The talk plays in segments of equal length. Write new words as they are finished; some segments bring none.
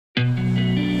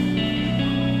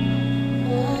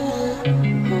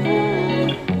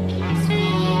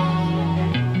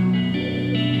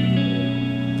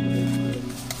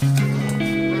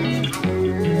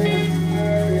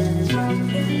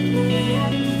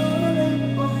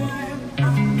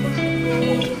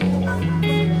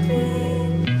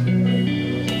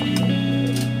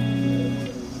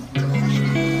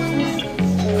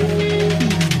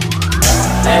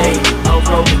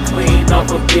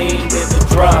beam in the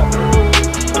drop.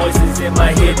 Voices in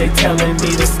my head, they telling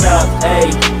me to stop.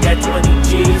 Ayy, got 20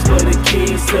 G's for the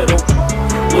keys to the.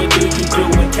 What do you do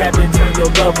when Captain turn your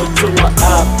lover to a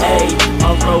op? Ayy,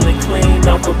 I'm rolling clean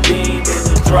off a beam in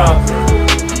the drop.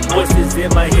 Voices in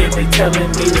my head, they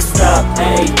telling me to stop.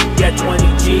 Ayy, got 20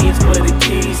 G's for the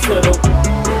keys to the.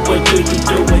 What do you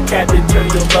do when Captain turn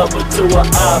your lover to a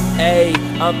op? Ayy,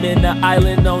 I'm in the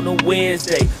island on a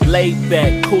Wednesday, laid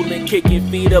back, coolin', kicking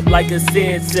feet up like a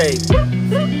sensei.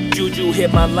 Juju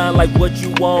hit my line like what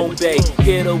you want, babe.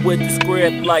 Hit her with the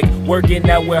script like working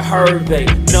out with Hervey.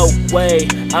 No way,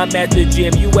 I'm at the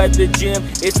gym, you at the gym.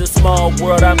 It's a small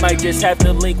world, I might just have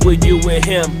to link with you and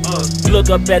him. Look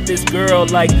up at this girl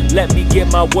like, let me get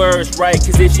my words right.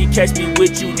 Cause if she catch me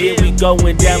with you, then we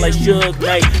going down like Suge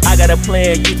Knight. I got a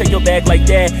plan, you take your bag like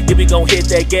that, then we gon' hit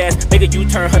that gas. Make a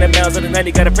U-turn 100 miles on the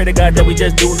 90, gotta pray to God that we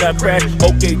just do not crash.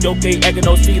 Okay, acting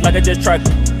no C like I just tried.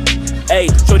 Ayy,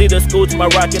 shorty the school to my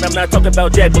rock and I'm not talking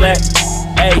about Jack Black.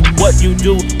 Ayy, what you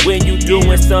do when you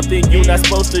doing something you not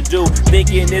supposed to do?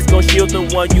 Thinking it's gon' shield the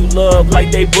one you love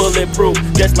like they bulletproof.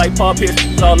 Just like Paul Pierce,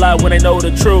 it's all lie when they know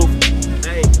the truth.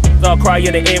 Ayy, I'll cry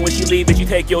in the end when she leave and you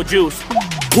take your juice.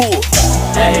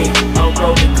 Ayy, I'm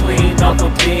rolling clean off a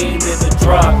beam in the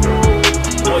drop.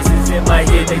 Voices in my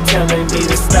head, they telling me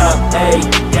to stop. Ayy,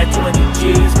 got 20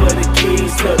 G's for the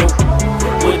keys to the.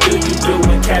 What do you do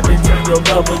when Captain turn your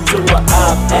lover to a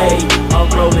op? Ayy, I'm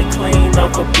rolling clean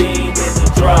off a beam in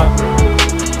the drop.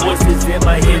 Voices in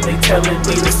my head, they telling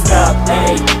me to stop.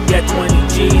 Ayy, got 20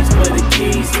 G's for the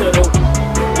keys to the.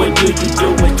 What do you do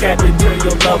when Captain turn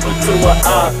your lover to a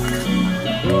op?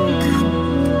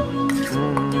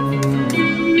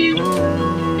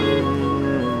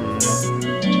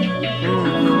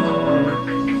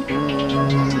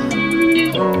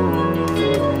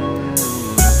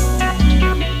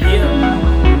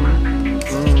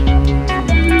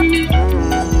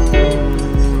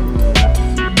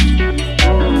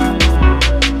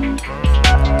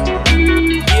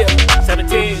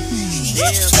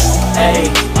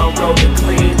 Ayy, I'm rolling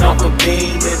clean off a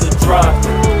beam in the drop.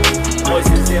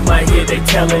 Voices in my head, they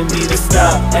telling me to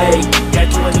stop. Ayy, got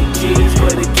 20 G's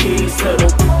for the keys to the.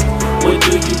 What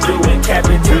do you do when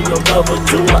Captain turn your lover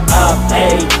to a op?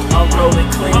 Ayy, I'm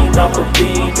rolling clean off a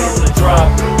beam in the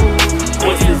drop.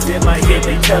 Voices in my head,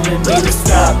 they telling me to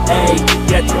stop. Ayy,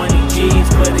 got 20 G's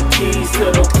for the keys to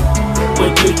the.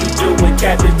 What do you do when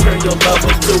Captain turn your lover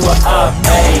to a op?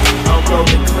 Ayy, I'm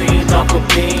rolling clean off a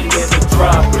beam in the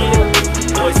drop.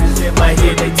 Voices in my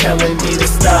head, they telling me to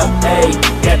stop. Ayy,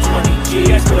 got 20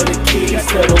 G's for the keys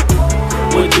to the.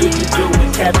 What do you do when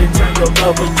Captain turn your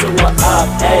lover to a op?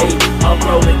 Ayy, I'm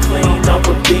rolling clean off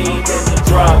a beam in the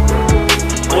drop.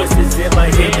 Voices in my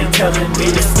head, they telling me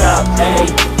to stop. Ayy,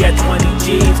 got 20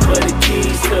 G's for the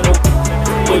keys to the.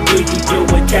 What do you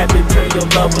do when Captain turn your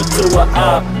lover to a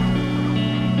op?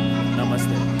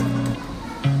 Namaste.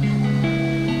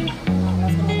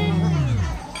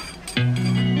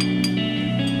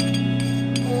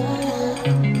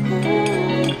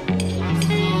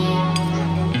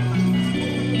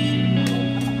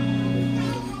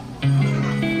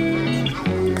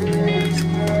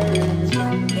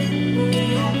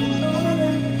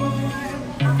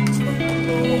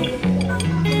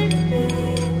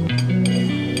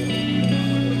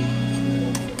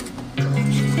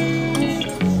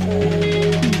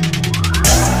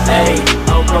 Ayy,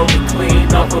 I'm rolling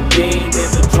clean off a beam in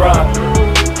the drop.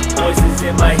 Voices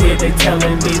in my head, they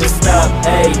telling me to stop.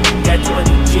 Ayy, got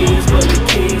 20 G's for the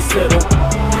keys to the.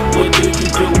 What do you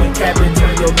do when Captain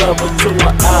turn your lover to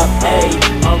a op? Ayy,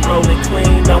 I'm rolling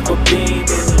clean off a beam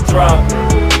in the drop.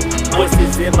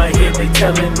 Voices in my head, they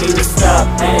telling me to stop.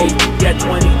 Ayy, got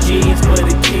 20 G's for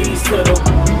the keys to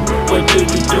the. What do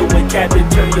you do when Captain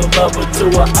turn your lover to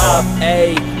a op?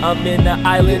 Ayy, I'm in the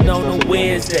island on a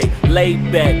Wednesday,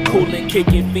 laid back, coolin',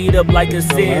 kicking feet up like a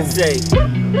sensei.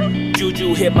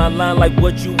 Juju hit my line like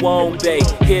what you want, babe.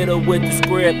 Hit her with the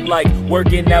script like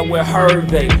working out with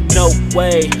Hervey. No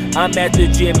way, I'm at the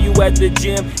gym, you at the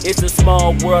gym. It's a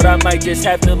small world, I might just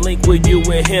have to link with you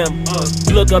and him.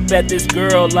 Look up at this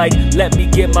girl like, let me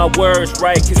get my words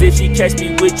right. Cause if she catch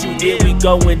me with you, then we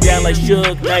going down like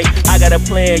Suge Knight. I got a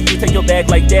plan, you take your bag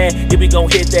like that, then we gon'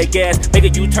 hit that gas. Make a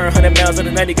U-turn 100 miles on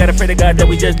the 90, gotta pray to God that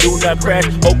we just do not crash.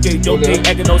 Okay,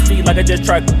 acting no C like I just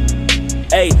tried.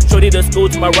 Ayy, shorty the school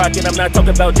to my rock and I'm not talking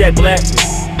about Jack Black.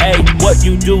 Ayy, what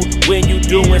you do when you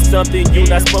doing something you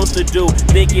not supposed to do?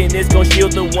 Thinking it's gon'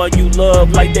 shield the one you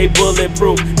love like they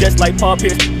bulletproof. Just like Paul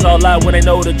Pierce, it's all lie when they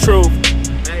know the truth.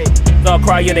 Ayy, I'll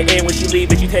cry in the end when she leave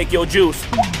and she take your juice.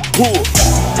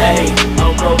 Ayy,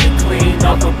 I'm rolling clean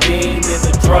off a beam in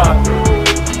the drop.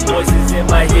 Voices in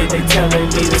my head, they telling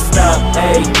me to stop.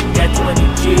 Ayy, got 20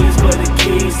 G's for the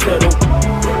keys to the.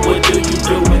 What do you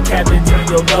do when Captain turn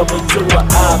your lover to a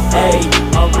op? Ayy,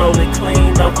 I'm rolling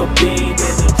clean off a beam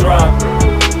in the drop.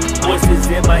 Voices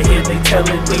in my head, they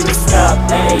telling me to stop.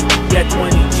 Ayy, got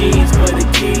 20 G's for the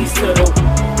keys to the.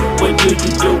 What do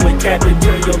you do when Captain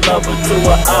turn your lover to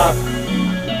a op?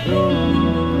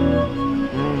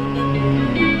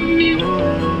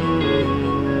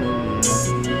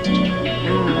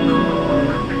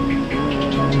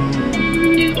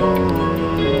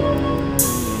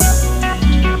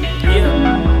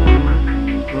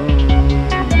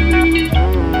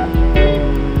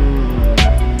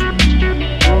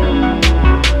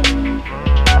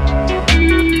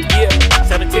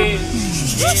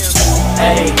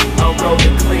 Ayy, I'm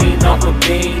rolling clean off a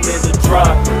beam in the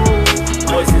drop.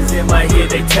 Voices in my head,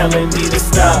 they telling me to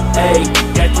stop. Ayy,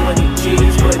 got 20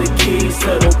 G's for the keys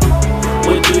to the.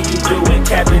 What do you do when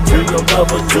Captain turn your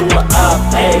lover to a op?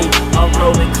 Ayy, I'm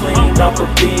rolling clean off a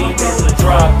beam in the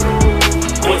drop.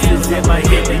 Voices in my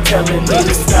head, they telling me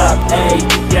to stop. Ayy,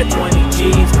 got 20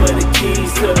 G's for the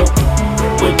keys to the.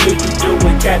 What do you do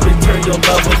when Captain turn your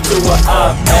lover to a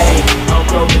op? Ayy, I'm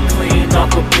rolling clean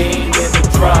off a beam in the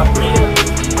drop.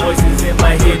 Voices in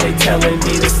my head, they telling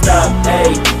me to stop.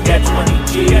 Ayy, got 20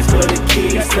 G's for the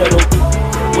keys to the.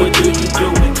 What do you do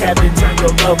when Captain turn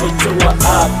your lover to a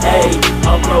op? Ayy,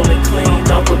 I'm rolling clean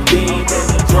off a beam in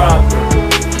the drop.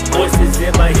 Voices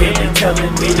in my head, they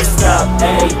telling me to stop.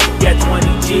 Ayy, got 20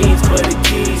 G's for the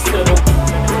keys to the.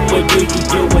 What do you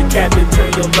do when Captain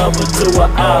turn your lover to a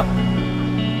op?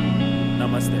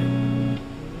 Namaste.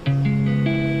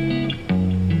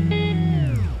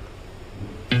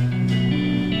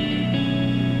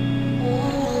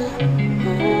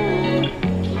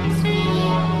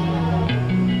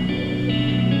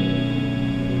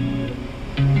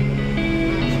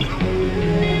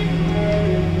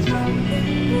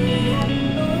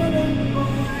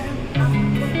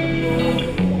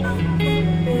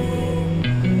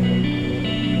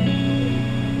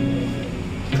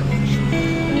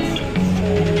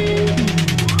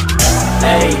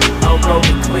 Ayy, I'm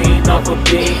rolling clean off a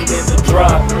beam in the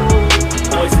drop.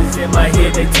 Voices in my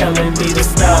head, they telling me to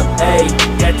stop. Ayy,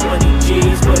 got 20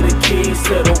 G's for the keys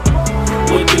to the.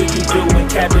 What do you do when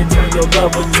Captain turn your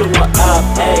lover to a op?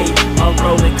 Ayy, I'm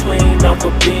rolling clean off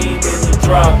a beam in the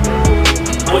drop.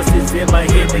 Voices in my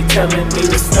head, they telling me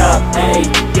to stop. Ayy,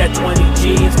 got 20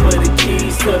 G's for the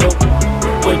keys to the.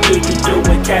 What do you do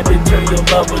when Captain turn your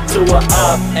lover to a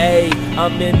op? Ayy,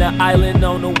 I'm in the island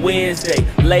on a Wednesday,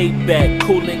 laid back,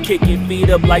 coolin', kicking feet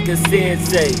up like a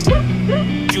sensei.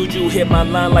 Juju hit my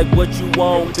line like what you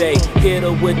want, babe. Hit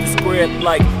her with the script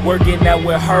like working out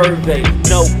with Hervey.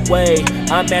 No way,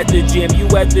 I'm at the gym, you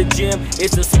at the gym.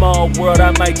 It's a small world,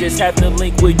 I might just have to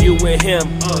link with you and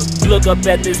him. Look up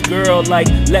at this girl like,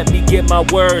 let me get my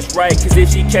words right. Cause if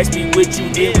she catch me with you,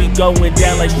 then we going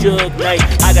down like Suge Knight.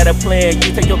 I got a plan,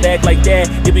 you take your bag like that,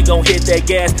 then we gon' hit that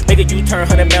gas. Make a U-turn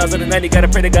 100 miles on the 90, gotta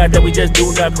pray to God that we just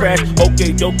do not crash.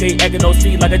 Okay, acting no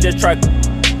C like I just tried.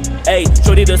 Ayy,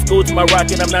 shorty the school to my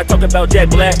rock and I'm not talking about Jack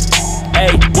Black.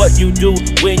 Ayy, what you do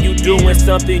when you doing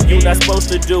something you not supposed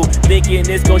to do? Thinking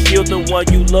it's gon' shield the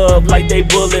one you love like they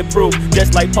bulletproof.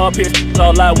 Just like Paul Pierce, it's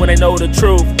all lie when they know the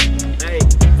truth. Ayy,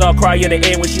 I'll cry in the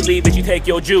end when she leave and she take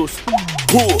your juice.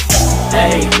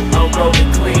 Ayy, I'm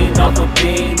rolling clean off a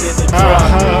beam in the drop.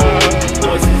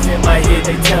 Voices in my head,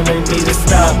 they telling me to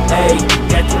stop. Ayy,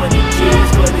 got 20 G's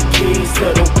for the keys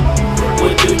to the.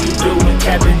 What do you do when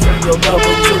Captain turn your lover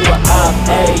to a op?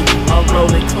 Ayy, I'm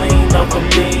rolling clean off a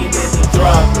beam in the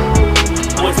drop.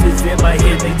 Voices in my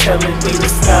head, they telling me to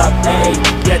stop. Ayy,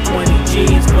 got 20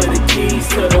 G's for the keys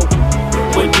to the.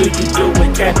 What do you do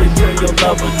when Captain turn your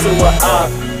lover to a op?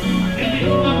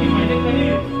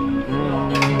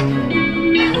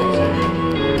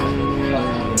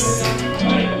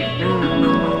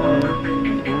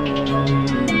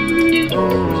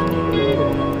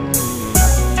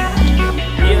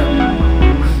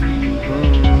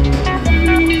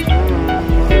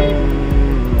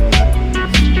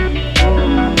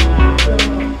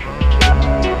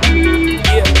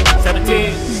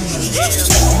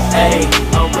 Ayy,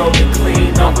 I'm rolling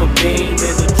clean off a beam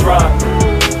in the drop.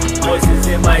 Voices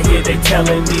in my head, they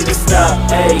telling me to stop.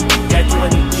 Ayy, got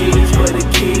 20 G's for the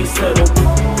keys to the.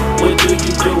 What do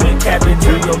you do when Captain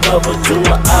turn your lover to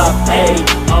a op? Ayy,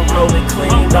 I'm rolling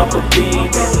clean off a beam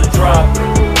in the drop.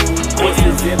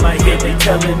 Voices in my head, they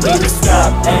telling me to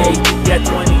stop. Ayy, got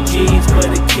 20 G's for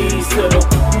the keys to the.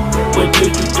 What do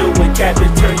you do when Captain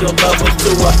turn your lover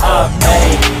to a op?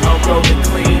 Ayy, I'm rolling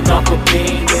clean off a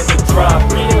beam in the drop.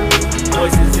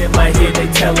 Voices in my head, they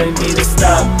telling me to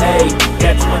stop. Ayy,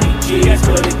 got 20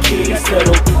 keys to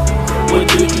the. What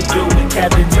do you do when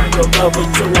Captain turn your lover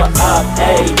to a op?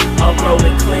 Ayy, I'm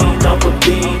rolling clean off a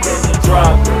beam and a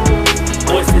drop.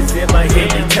 Voices in my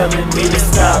head and telling me to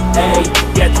stop. Ayy,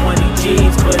 got 20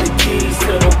 G's for the keys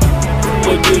to the.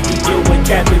 What do you do when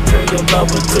Captain turn your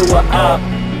lover to a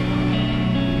op?